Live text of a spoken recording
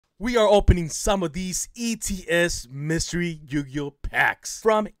We are opening some of these ETS mystery Yu-Gi-Oh packs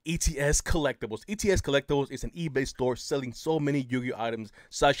from ETS Collectibles. ETS Collectibles is an eBay store selling so many Yu-Gi-Oh items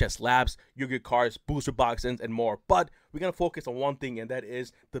such as labs, Yu-Gi-Oh cards, booster boxes, and more. But we're going to focus on one thing, and that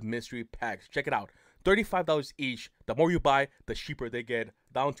is the mystery packs. Check it out. $35 each. The more you buy, the cheaper they get,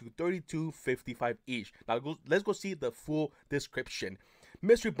 down to $32.55 each. Now let's go see the full description.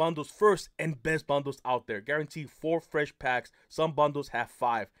 Mystery bundles, first and best bundles out there. Guarantee 4 fresh packs. Some bundles have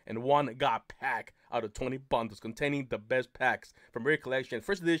 5 and 1 got pack out of 20 bundles containing the best packs from rare collection.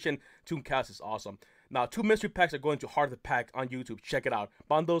 First edition Tooncast is awesome. Now 2 mystery packs are going to Heart of the Pack on YouTube. Check it out.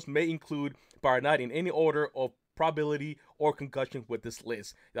 Bundles may include Bar Night in any order of probability or concussion with this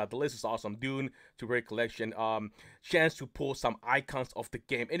list. Yeah, the list is awesome. Dune to rare collection. Chance to pull some icons of the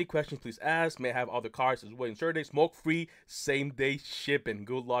game. Any questions, please ask. May have other cards as well inserted. Smoke free, same day shipping.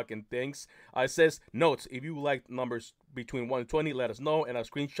 Good luck and thanks. It says notes. If you like numbers between 1 and 20, let us know, and I'll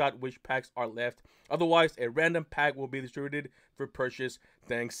screenshot which packs are left. Otherwise, a random pack will be distributed for purchase.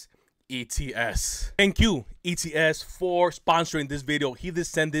 Thanks, ETS. Thank you, ETS, for sponsoring this video. He did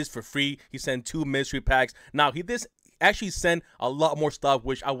send this for free. He sent 2 mystery packs. Now, he did actually send a lot more stuff,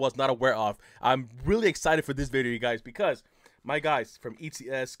 which I was not aware of. I'm really excited for this video, you guys, because my guys from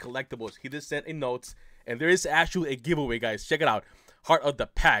ETS Collectibles, he did send a notes, and there is actually a giveaway, guys. Check it out. Heart of the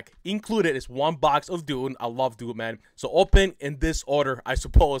Pack. Included is 1 box of Dune. I love Dune, man. So open in this order, I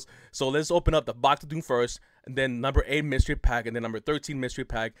suppose. So let's open up the box of Dune first, and then number 8 mystery pack, and then number 13 mystery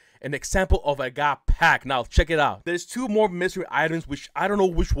pack. An example of a God pack. Now check it out. There's 2 more mystery items, which I don't know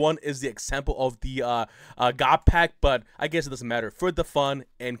which one is the example of the God pack, but I guess it doesn't matter. For the fun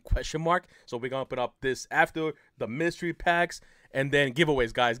and question mark. So we're gonna open up this after the mystery packs. And then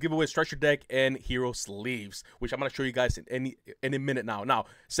giveaways, guys. Giveaways, structure deck, and hero sleeves, which I'm going to show you guys in a minute now. Now, it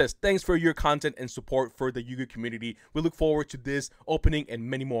says, thanks for your content and support for the Yu-Gi-Oh community. We look forward to this opening and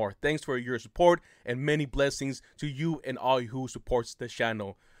many more. Thanks for your support and many blessings to you and all who supports the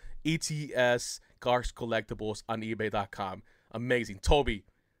channel. ETS Cards Collectibles on eBay.com. Amazing. Toby,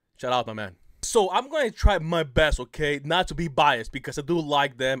 shout out, my man. So I'm going to try my best, okay, not to be biased, because I do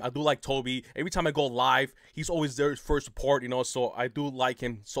like them. I do like Toby. Every time I go live, he's always there for support, you know, so I do like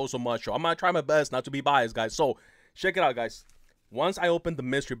him so much. So I'm going to try my best not to be biased, guys. So check it out, guys. Once I open the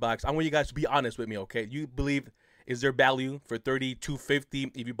mystery box, I want you guys to be honest with me, okay? You believe, is there value for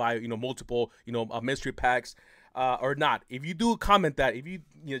 $32.50 if you buy, you know, multiple, you know, mystery packs or not? If you do, comment that. If you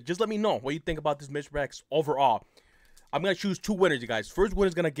know, just let me know what you think about this mystery packs overall. I'm going to choose 2 winners, you guys. First winner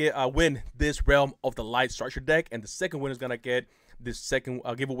is going to get win this Realm of the Light structure deck. And the second winner is going to get this second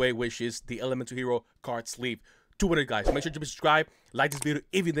giveaway, which is the Elemental Hero card sleeve. 2 winners, guys. Make sure to subscribe, like this video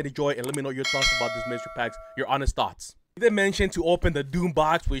if you did enjoy, and let me know your thoughts about this mystery packs, your honest thoughts. They mentioned to open the Doom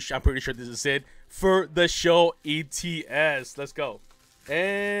box, which I'm pretty sure this is it, for the show ETS. Let's go.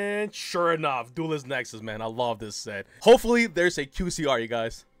 And sure enough, Duelist Nexus, man. I love this set. Hopefully, there's a QCR, you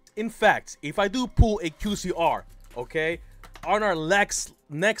guys. In fact, if I do pull a QCR, okay, on our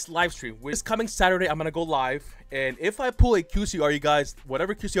next live stream, which is coming Saturday, I'm gonna go live, and if I pull a QCR, you guys,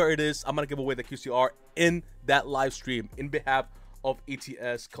 whatever QCR it is, I'm gonna give away the QCR in that live stream in behalf of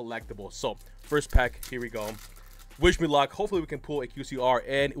ETS Collectibles. So first pack, here we go. Wish me luck. Hopefully we can pull a QCR,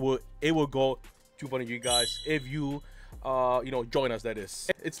 and it will go to one of you guys if you you know, join us. That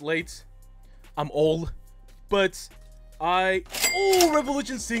is, it's late, I'm old, but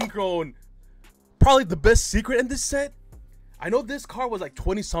Revolution Synchron, probably the best secret in this set. I know this card was like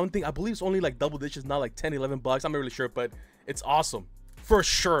 20 something. I believe it's only like double digits, not like 10, 11 bucks. I'm not really sure, but it's awesome. For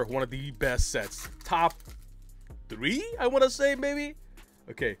sure, one of the best sets. Top 3, I want to say, maybe.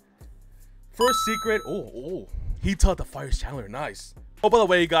 Okay. First secret. Oh. He taught the Fire Chandler. Nice. Oh, by the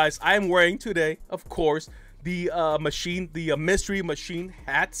way, guys, I am wearing today, of course, the mystery machine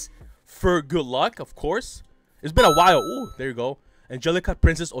hats for good luck, of course. It's been a while. Oh, there you go. Angelica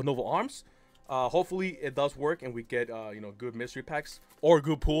Princess of Nova Arms. Hopefully it does work and we get you know, good mystery packs or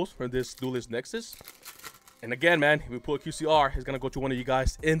good pulls from this Duelist Nexus. And again, man, if we pull a QCR, it's gonna go to one of you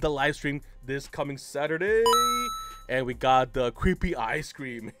guys in the live stream this coming Saturday. And we got the creepy ice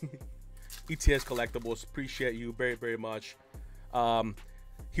cream. ETS Collectibles, appreciate you very much.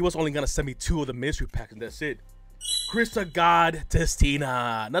 He was only gonna send me 2 of the mystery packs, and that's it. Krista God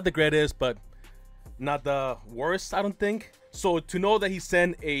Testina, not the greatest, but not the worst, I don't think. So to know that he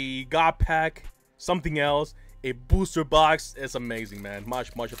sent a God pack, something else, a booster box, is amazing, man. Much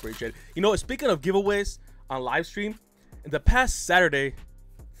appreciated. You know, speaking of giveaways on live stream, in the past Saturday,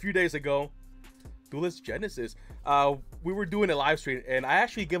 a few days ago, Duelist Genesis, we were doing a live stream, and I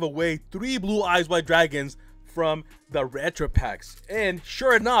actually gave away 3 Blue Eyes White Dragons from the retro packs. And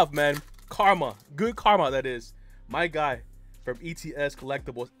sure enough, man, karma, good karma, that is. My guy from ETS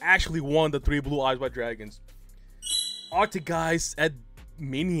Collectibles actually won the 3 Blue Eyes White Dragons. Arctic guys at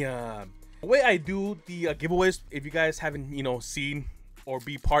Mania. The way I do the giveaways, if you guys haven't, you know, seen or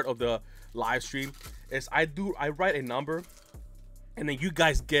be part of the live stream, is I write a number and then you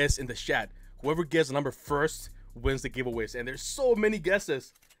guys guess in the chat. Whoever gets the number first wins the giveaways. And there's so many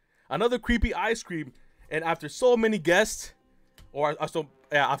guesses. Another creepy ice cream. And after so many guests,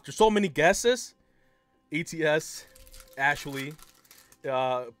 after so many guesses, ETS actually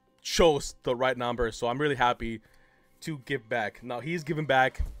chose the right number. So I'm really happy to give back. Now he's giving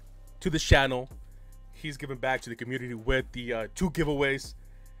back to the channel. He's giving back to the community with the 2 giveaways.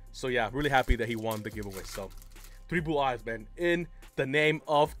 So yeah, really happy that he won the giveaway. So 3 Blue Eyes, man, in the name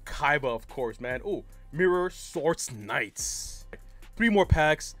of Kaiba, of course, man. Oh, Mirror Swords Knights. 3 more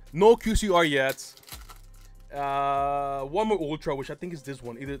packs. No QCR yet. 1 more Ultra, which I think is this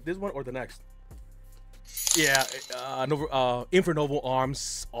one. Either this one or the next. Yeah, Infernoble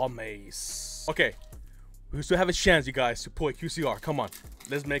Arms Amaze. Okay, we still have a chance, you guys, to pull a QCR. Come on,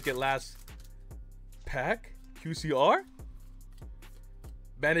 let's make it last pack. QCR.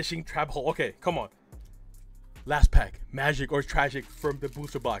 Vanishing Trap Hole. Okay, come on. Last pack. Magic or Tragic from the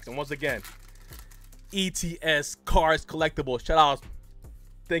booster box. And once again, ETS Cards Collectibles. Shout out.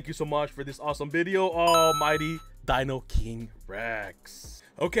 Thank you so much for this awesome video. Almighty Dino King Rex.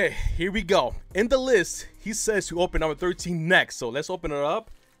 Okay, here we go. In the list, he says to open number 13 next. So let's open it up.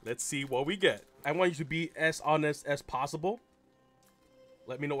 Let's see what we get. I want you to be as honest as possible.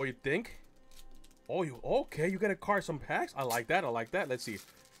 Let me know what you think. Oh, okay? You get a card, some packs. I like that. I like that. Let's see.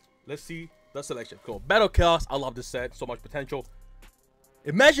 Let's see the selection. Cool. Battle Chaos. I love this set. So much potential.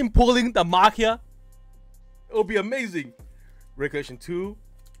 Imagine pulling the Machia. It would be amazing. Regulation 2.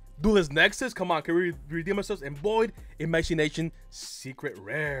 Duelist Nexus. Come on. Can we redeem ourselves? And Void Imagination Secret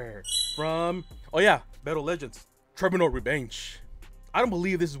Rare. From, oh yeah, Battle Legends. Terminal Revenge. I don't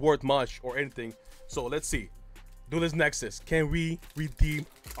believe this is worth much or anything. So let's see. Duelist Nexus. Can we redeem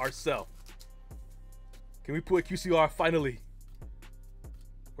ourselves? Can we put a QCR finally?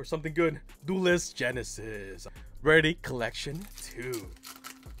 Or something good? Duelist Genesis. Rarity Collection 2.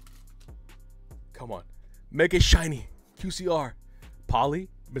 Come on. Make it shiny. QCR. Poly.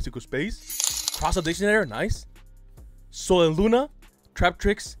 Mystical Space. Cross Dictionary. Nice. Sol and Luna. Trap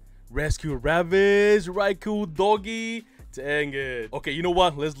Tricks. Rescue Rabbits. Raikou Doggy. Dang it. Okay, you know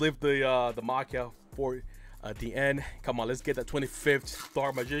what? Let's leave the Machia for the end. Come on, let's get that 25th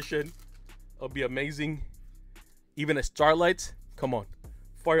Star Magician. It'll be amazing. Even a Starlight. Come on.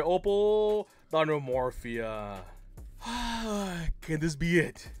 Fire Opal. Morphia. Can this be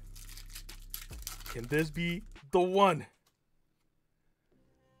it? Can this be the one?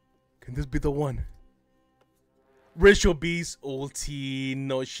 Can this be the one? Ritual Beast, Ulti,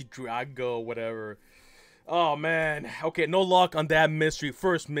 Noshi Drago, whatever. Oh man. Okay, no luck on that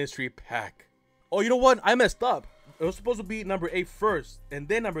first mystery pack. Oh, you know what? I messed up. It was supposed to be number 8 first, and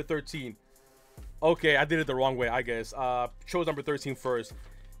then number 13. Okay, I did it the wrong way, I guess. Chose number 13 first.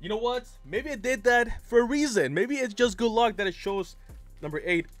 You know what? Maybe I did that for a reason. Maybe it's just good luck that it shows number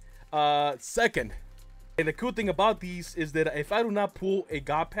 8 second. And the cool thing about these is that if I do not pull a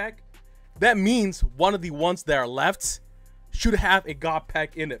God pack, that means one of the ones that are left should have a God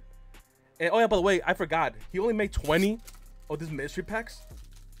pack in it. And oh yeah, by the way, I forgot. He only made 20 of these mystery packs.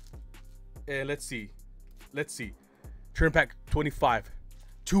 And let's see. Let's see. Turn pack 25.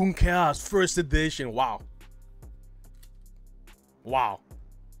 Toon Chaos first edition. Wow. Wow.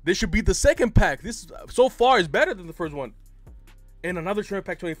 This should be the second pack. This so far is better than the first one. And another turn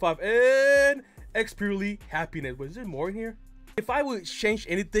pack 25. And X Purely Happiness. Was there more in here? If I would change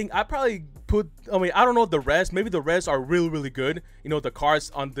anything, I'd probably put, I mean, I don't know the rest. Maybe the rest are really, really good. You know, the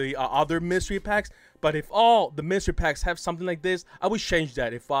cards on the other mystery packs. But if all the mystery packs have something like this, I would change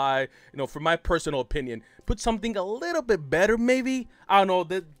that. If I, you know, for my personal opinion, put something a little bit better, maybe. I don't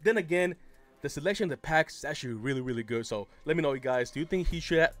know. Then again, the selection of the packs is actually really, really good. So let me know, you guys. Do you think he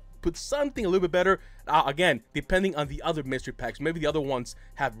should put something a little bit better? Again, depending on the other mystery packs. Maybe the other ones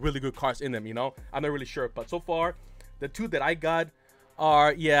have really good cards in them, you know? I'm not really sure. But so far, the 2 that I got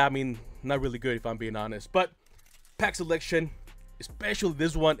are, yeah, I mean, not really good if I'm being honest. But pack selection, especially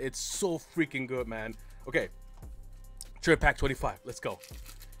this one, it's so freaking good, man. Okay, turn pack 25. Let's go.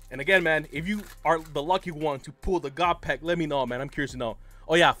 And again, man, if you are the lucky one to pull the God pack, let me know, man. I'm curious to know.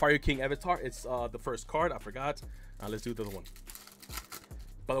 Oh yeah, Fire King Avatar. It's the first card. I forgot. Let's do the other one.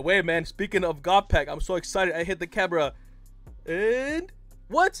 By the way, man, speaking of God pack, I'm so excited. I hit the camera. And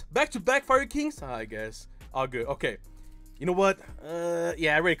what? Back-to-back Fire Kings? I guess. All good. Okay. You know what?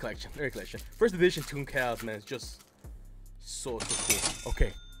 Yeah, Rare Collection. Rare Collection. First edition Toon Chaos, man. It's just so cool.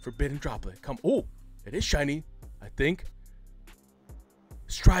 Okay. Forbidden Droplet. Come. Oh, it is shiny, I think.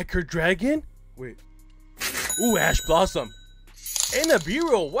 Striker Dragon. Wait. Ooh, Ash Blossom. And a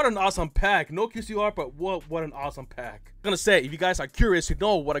B-roll. What an awesome pack. No QCR, but what an awesome pack. I'm gonna say, if you guys are curious to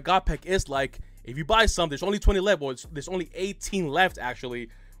know what a God pack is like, if you buy some, there's only 20 left. Well, there's only 18 left, actually.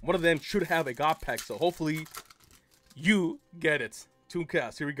 One of them should have a God pack, so hopefully you get it.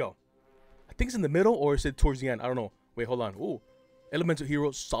 Tooncast, here we go. I think it's in the middle, or is it towards the end? I don't know. Wait, hold on. Ooh. Elemental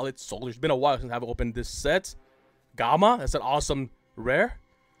Hero, Solid Soldier. It's been a while since I've opened this set. Gamma, that's an awesome rare.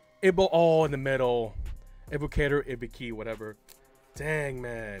 Ibo, oh, in the middle. Evocator, Ibiki, whatever. Dang,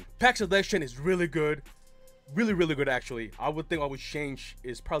 man. Pack selection is really good. Really, really good, actually. I would think I would change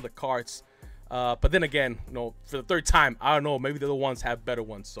is probably the cards. But then again, you know, for the third time, I don't know. Maybe the other ones have better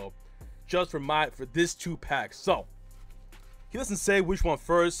ones. So, just for this 2 packs. So, he doesn't say which one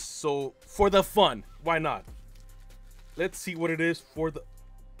first. So, for the fun, why not? Let's see what it is for the...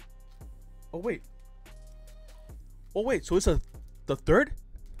 Oh, wait. Oh, wait. So, it's the third?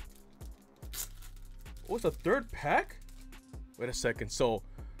 Oh, it's a third pack? Wait a second. So,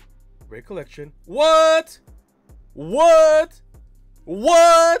 Rare Collection. What? What?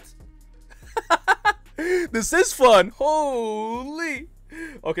 What? This is fun. Holy.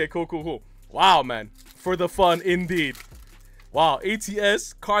 Okay, cool. Wow, man. For the fun, indeed. Wow,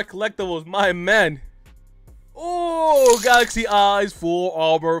 ATS card collectibles, my man. Oh, Galaxy Eyes, Full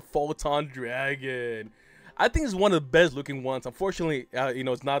Armor, Photon Dragon. I think it's one of the best looking ones. Unfortunately, you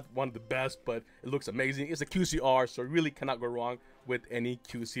know, it's not one of the best, but it looks amazing. It's a QCR, so really cannot go wrong with any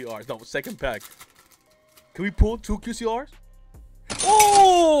QCRs. No, second pack. Can we pull 2 QCRs?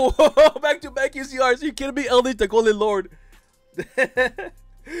 Oh, back-to-back QCRs. Are you kidding me? Eldritch, the Golden Lord.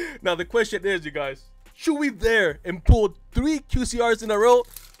 Now, the question is, you guys, should we dare and pull 3 QCRs in a row?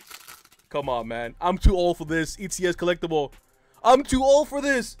 Come on, man. I'm too old for this. ETS collectible. I'm too old for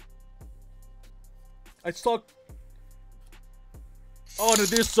this. I saw... Oh,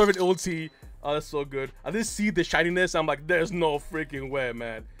 there's Servant ulti. Oh, that's so good. I didn't see the shininess. I'm like, there's no freaking way,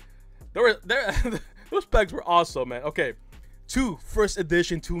 man. Those packs were awesome, man. Okay. 2 first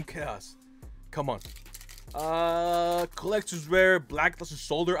edition Toon Chaos. Come on. Collector's Rare Black Luster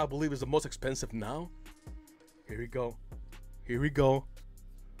Soldier, I believe, is the most expensive now. Here we go. Here we go.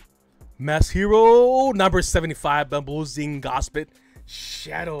 Mass Hero number 75, Bamboo Zing Gospit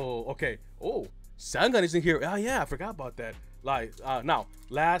Shadow. Okay. Oh, Sangan isn't here. Oh yeah, I forgot about that. Like now,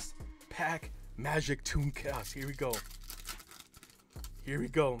 last pack Magic Toon Chaos. Here we go. Here we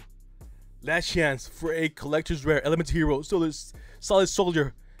go. Last chance for a collector's rare Elemental Hero, Solid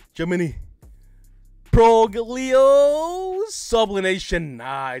Soldier, Gemini, Proglio, Sublimation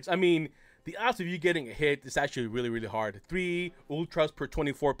Knights. I mean, the odds of you getting a hit is actually really, really hard. 3 Ultras per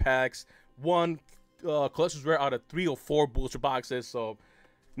 24 packs, 1 collector's rare out of 3 or 4 booster boxes. So,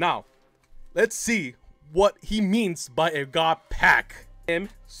 now, let's see what he means by a God pack. I'm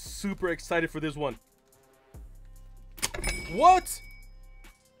super excited for this one. What?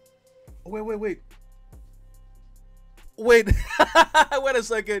 Oh, wait. Wait a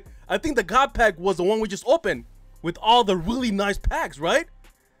second. I think the God pack was the one we just opened with all the really nice packs, right?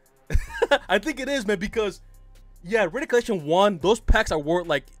 I think it is, man, because yeah, Ready Collection 1, those packs are worth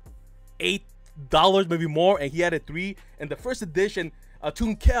like $8, maybe more, and he added 3. And the first edition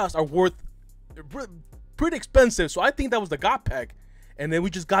Toon Chaos are worth pretty expensive. So I think that was the God pack. And then we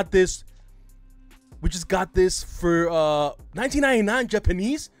just got this. We just got this for $19.99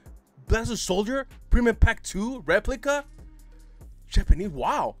 Japanese. Blaster Soldier Premium Pack 2 replica Japanese.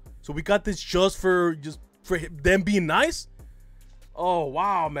 Wow. So we got this just for them being nice. Oh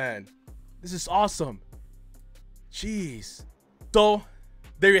wow, man, this is awesome. Jeez. So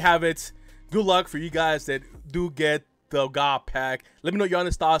there you have it. Good luck for you guys that do get the God pack. Let me know your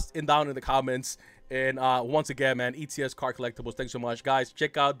honest thoughts down in the comments. And once again, man, ETS Card Collectibles, thanks so much. Guys,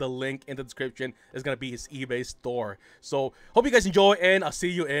 check out the link in the description. It's going to be his eBay store. So, hope you guys enjoy, and I'll see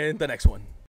you in the next one.